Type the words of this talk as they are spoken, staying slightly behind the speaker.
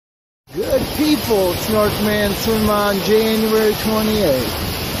Good people, it's Northman Swim on January 28th.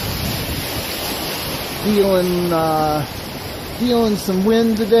 Feeling some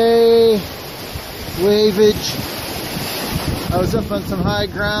wind today, waveage. I was up on some high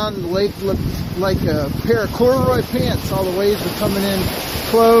ground, the lake looked like a pair of corduroy pants. All the waves were coming in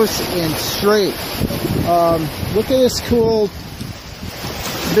close and straight. Look at this cool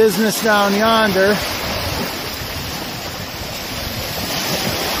business down yonder.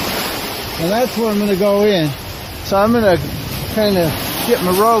 And that's where I'm going to go in. So I'm going to kind of get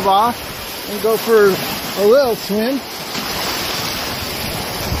my robe off and go for a little swim.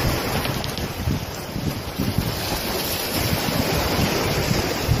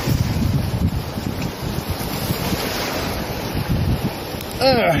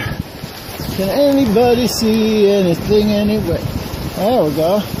 Can anybody see anything anyway? There we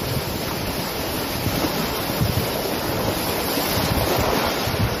go.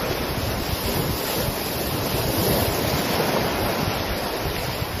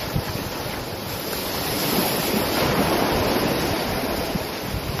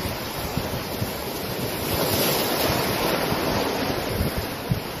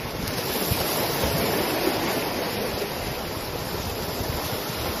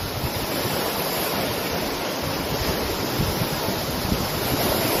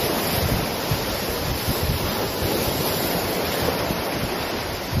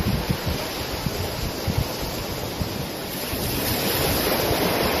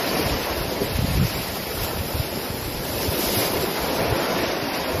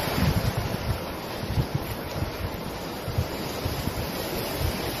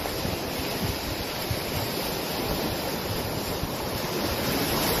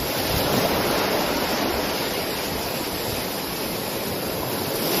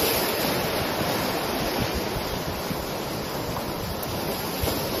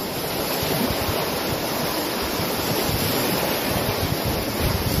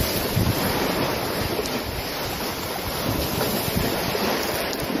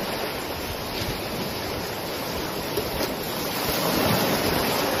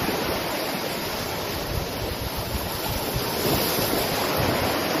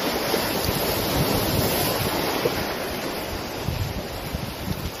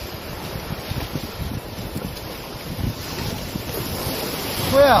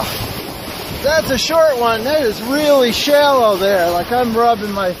 Well, that's a short one. That is really shallow there. Like I'm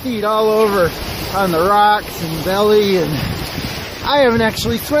rubbing my feet all over on the rocks and belly, and I haven't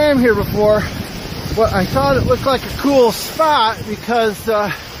actually swam here before, but I thought it looked like a cool spot because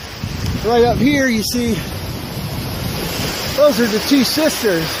right up here you see those are the two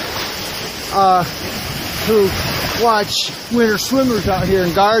sisters who watch winter swimmers out here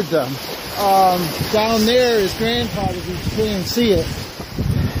and guard them. Down there is grandfather's, you can't see it.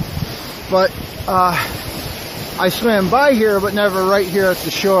 But I swam by here, but never right here at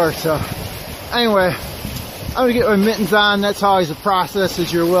the shore. So anyway, I'm gonna get my mittens on. That's always a process,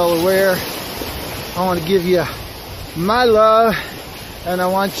 as you're well aware. I want to give you my love, and I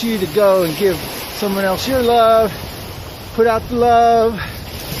want you to go and give someone else your love. Put out the love,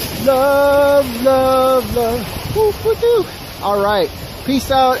 love, love, love. Woo, woo, woo. All right,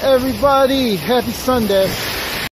 peace out, everybody. Happy Sunday.